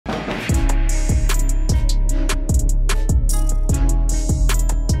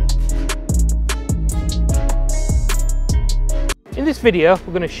video,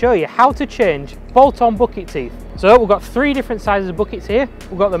 we're going to show you how to change bolt-on bucket teeth. So we've got 3 different sizes of buckets here.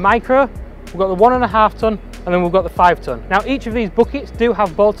 We've got the micro, we've got the 1.5 ton, and then we've got the 5 ton. Now each of these buckets do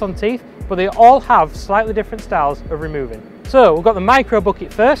have bolt-on teeth, but they all have slightly different styles of removing. So we've got the micro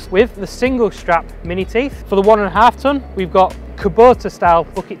bucket first with the single strap mini teeth. For the 1.5 ton, we've got Kubota Style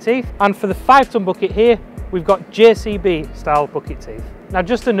bucket teeth. And for the 5 ton bucket here, we've got JCB Style bucket teeth. Now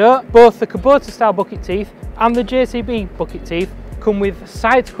just a note, both the Kubota Style bucket teeth and the JCB bucket teeth come with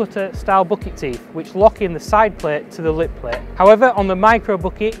side cutter style bucket teeth, which lock in the side plate to the lip plate. However, on the micro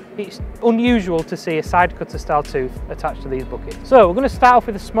bucket, it's unusual to see a side cutter style tooth attached to these buckets. So we're going to start off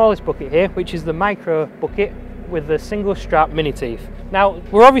with the smallest bucket here, which is the micro bucket with the single strap mini teeth. Now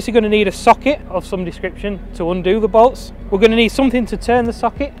we're obviously going to need a socket of some description to undo the bolts. We're going to need something to turn the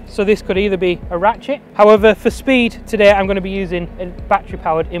socket, so this could either be a ratchet. However, for speed today I'm going to be using a battery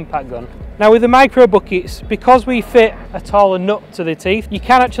powered impact gun. Now with the micro buckets, because we fit a taller nut to the teeth, you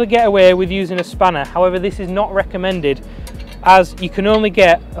can actually get away with using a spanner. However, this is not recommended, as you can only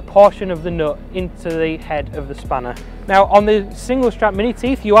get a portion of the nut into the head of the spanner. Now on the single strap mini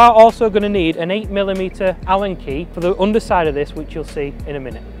teeth, you are also going to need an 8mm Allen key for the underside of this, which you'll see in a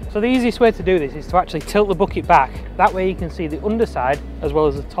minute. So the easiest way to do this is to actually tilt the bucket back. That way you can see the underside as well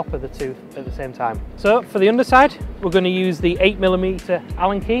as the top of the tooth at the same time. So for the underside, we're going to use the 8mm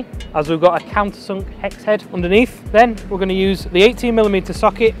Allen key, as we've got a countersunk hex head underneath. Then we're going to use the 18mm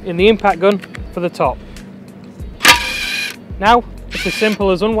socket in the impact gun for the top. Now it's as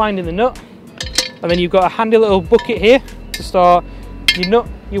simple as unwinding the nut, and then you've got a handy little bucket here to store your nut,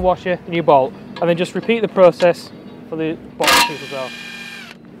 your washer and your bolt, and then just repeat the process for the bottom tooth as well.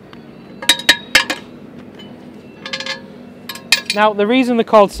 Now the reason they're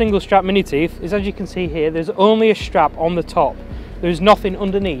called single strap mini teeth is, as you can see here, there's only a strap on the top. There's nothing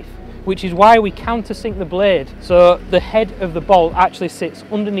underneath, which is why we countersink the blade, so the head of the bolt actually sits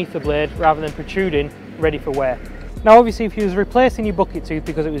underneath the blade rather than protruding, ready for wear. Now obviously if you was replacing your bucket tooth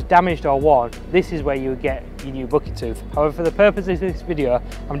because it was damaged or worn, this is where you would get your new bucket tooth. However, for the purposes of this video,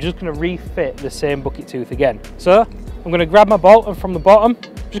 I'm just going to refit the same bucket tooth again. So I'm going to grab my bolt, and from the bottom,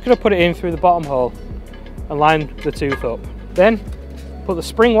 I'm just going to put it in through the bottom hole and line the tooth up. Then put the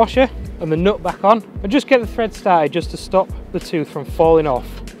spring washer and the nut back on, and just get the thread started just to stop the tooth from falling off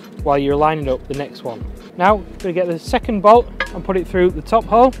while you're lining up the next one. Now I'm going to get the second bolt and put it through the top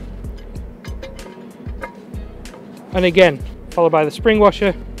hole, and again followed by the spring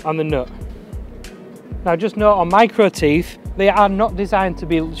washer and the nut. Now just note, on micro teeth, they are not designed to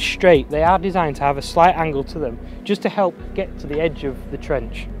be straight, they are designed to have a slight angle to them, just to help get to the edge of the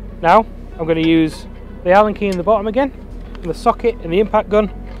trench. Now I'm going to use the Allen key in the bottom again, and the socket in the impact gun,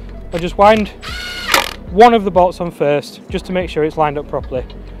 and just wind one of the bolts on first, just to make sure it's lined up properly,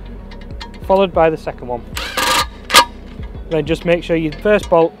 followed by the second one. Then just make sure your first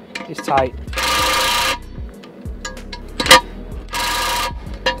bolt is tight.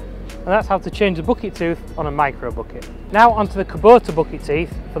 And that's how to change the bucket tooth on a micro bucket. Now onto the Kubota bucket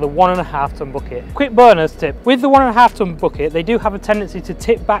teeth for the 1.5 ton bucket. Quick bonus tip, with the 1.5 ton bucket, they do have a tendency to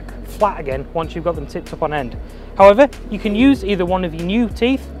tip back flat again once you've got them tipped up on end. However, you can use either one of your new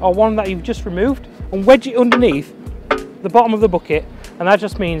teeth or one that you've just removed and wedge it underneath the bottom of the bucket, and that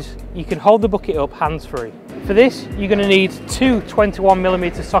just means you can hold the bucket up hands-free. For this, you're going to need 2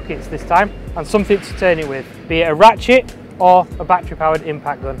 21mm sockets this time, and something to turn it with, be it a ratchet or a battery powered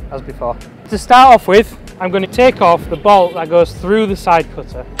impact gun as before. To start off with, I'm going to take off the bolt that goes through the side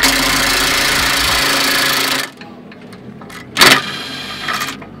cutter.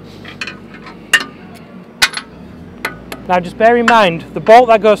 Now just bear in mind, the bolt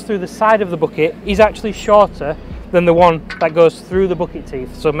that goes through the side of the bucket is actually shorter than the one that goes through the bucket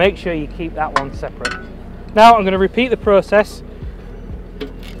teeth, so make sure you keep that one separate. Now I'm going to repeat the process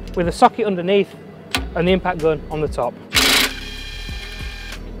with a socket underneath and the impact gun on the top.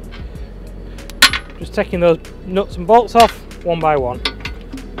 Just taking those nuts and bolts off one by one.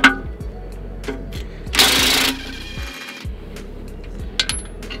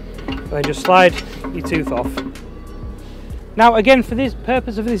 Then just slide your tooth off. Now again, for this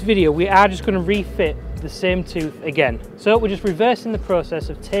purpose of this video, we are just going to refit the same tooth again. So we're just reversing the process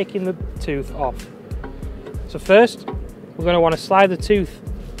of taking the tooth off. So first, we're going to want to slide the tooth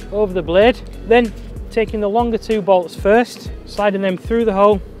over the blade, then taking the longer 2 bolts first, sliding them through the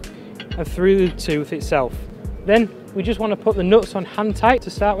hole and through the tooth itself. Then we just want to put the nuts on hand tight to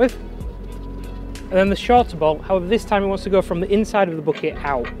start with, and then the shorter bolt, however this time it wants to go from the inside of the bucket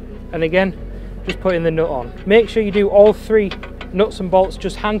out, and again just putting the nut on. Make sure you do all 3 nuts and bolts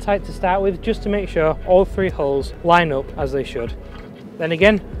just hand tight to start with, just to make sure all 3 holes line up as they should. Then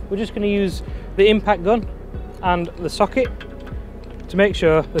again, we're just going to use the impact gun and the socket to make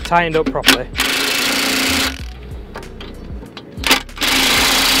sure they're tightened up properly.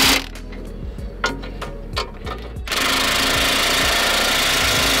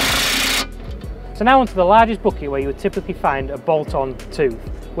 So now onto the largest bucket where you would typically find a bolt-on tooth,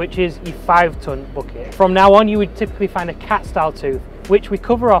 which is your 5-ton bucket. From now on you would typically find a cat style tooth, which we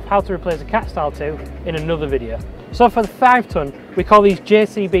cover off how to replace a cat style tooth in another video. So for the 5-ton, we call these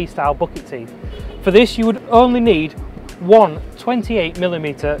JCB style bucket teeth. For this you would only need one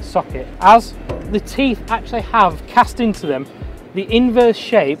 28mm socket, as the teeth actually have cast into them the inverse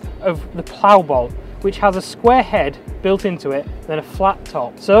shape of the plough bolt, which has a square head built into it, then a flat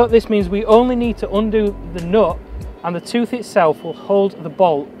top. So this means we only need to undo the nut and the tooth itself will hold the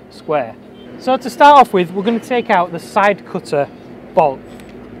bolt square. So to start off with, we're going to take out the side cutter bolt.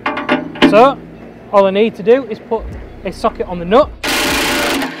 So all I need to do is put a socket on the nut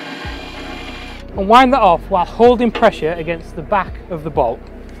and wind that off while holding pressure against the back of the bolt.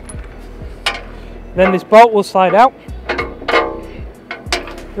 Then this bolt will slide out,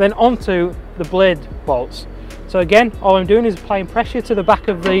 then onto the blade bolts. So again, all I'm doing is applying pressure to the back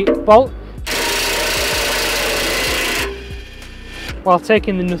of the bolt while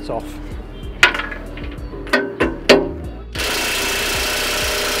taking the nut off.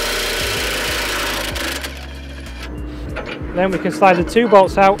 Then we can slide the 2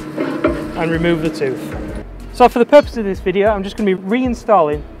 bolts out and remove the tooth. So for the purpose of this video, I'm just going to be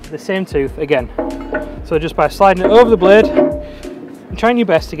reinstalling the same tooth again. So just by sliding it over the blade and trying your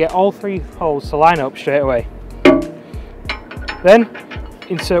best to get all 3 holes to line up straight away. Then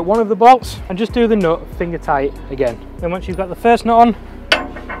insert one of the bolts and just do the nut finger tight again. Then once you've got the first nut on,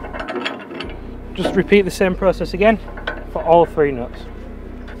 just repeat the same process again for all 3 nuts.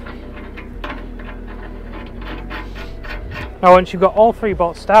 Now once you've got all 3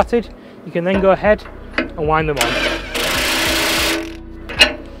 bolts started, you can then go ahead and wind them on.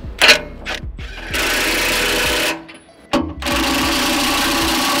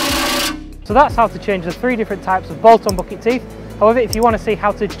 So that's how to change the 3 different types of bolt-on bucket teeth. However, if you want to see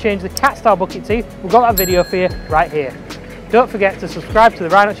how to change the cat style bucket teeth, we've got that video for you right here. Don't forget to subscribe to the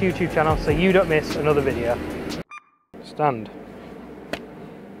Rhinox YouTube channel so you don't miss another video. Stand.